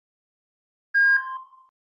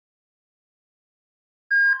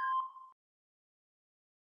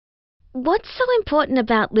What's so important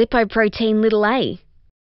about lipoprotein a?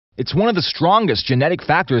 It's one of the strongest genetic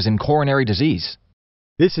factors in coronary disease.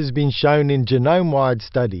 This has been shown in genome-wide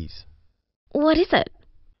studies. What is it?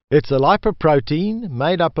 It's a lipoprotein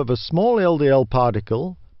made up of a small LDL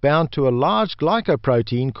particle bound to a large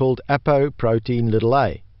glycoprotein called apoprotein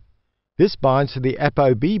a. This binds to the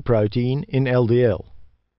ApoB protein in LDL.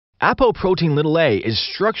 Apoprotein a is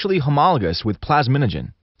structurally homologous with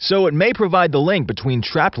plasminogen, so it may provide the link between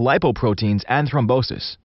trapped lipoproteins and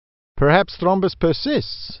thrombosis. Perhaps thrombus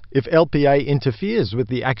persists if LPA interferes with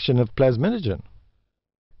the action of plasminogen.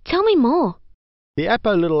 Tell me more. The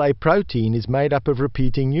ApoA protein is made up of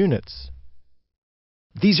repeating units.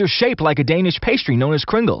 These are shaped like a Danish pastry known as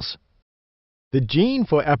kringles. The gene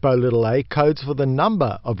for ApoA codes for the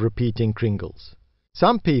number of repeating kringles.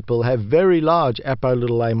 Some people have very large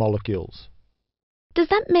ApoA molecules. Does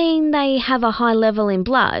that mean they have a high level in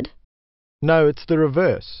blood? No, it's the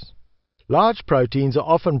reverse. Large proteins are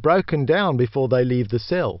often broken down before they leave the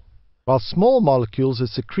cell, while small molecules are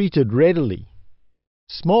secreted readily.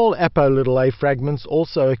 Small ApoA fragments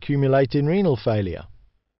also accumulate in renal failure.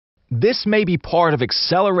 This may be part of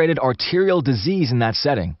accelerated arterial disease in that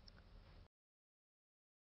setting.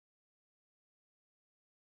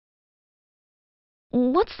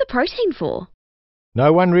 What's the protein for?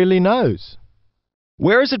 No one really knows.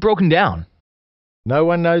 Where is it broken down? No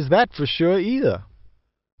one knows that for sure either.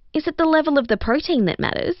 Is it the level of the protein that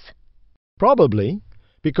matters? Probably,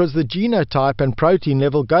 because the genotype and protein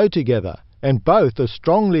level go together, and both are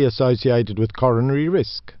strongly associated with coronary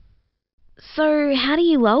risk. So how do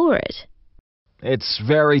you lower it? It's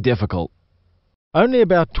very difficult. Only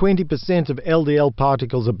about 20% of LDL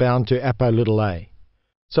particles are bound to ApoA.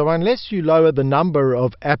 So unless you lower the number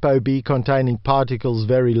of ApoB-containing particles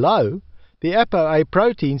very low, the ApoA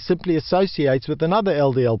protein simply associates with another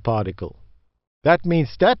LDL particle. That means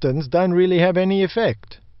statins don't really have any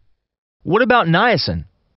effect. What about niacin?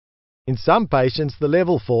 In some patients the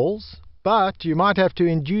level falls, but you might have to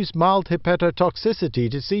induce mild hepatotoxicity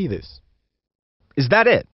to see this. Is that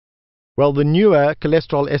it? Well, the newer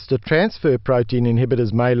cholesterol ester transfer protein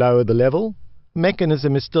inhibitors may lower the level.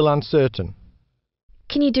 Mechanism is still uncertain.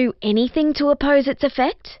 Can you do anything to oppose its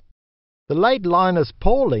effect? The late Linus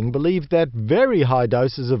Pauling believed that very high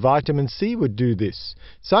doses of vitamin C would do this,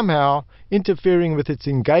 somehow interfering with its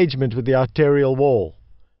engagement with the arterial wall.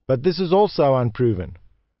 But this is also unproven.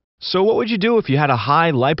 So what would you do if you had a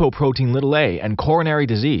high lipoprotein a and coronary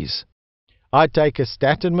disease? I'd take a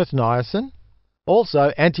statin with niacin,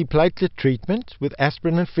 also antiplatelet treatment with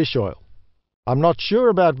aspirin and fish oil. I'm not sure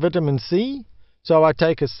about vitamin C, so I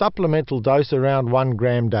take a supplemental dose around 1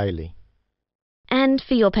 gram daily. And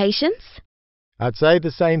for your patients? I'd say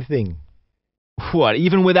the same thing. What,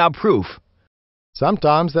 even without proof?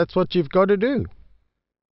 Sometimes that's what you've got to do.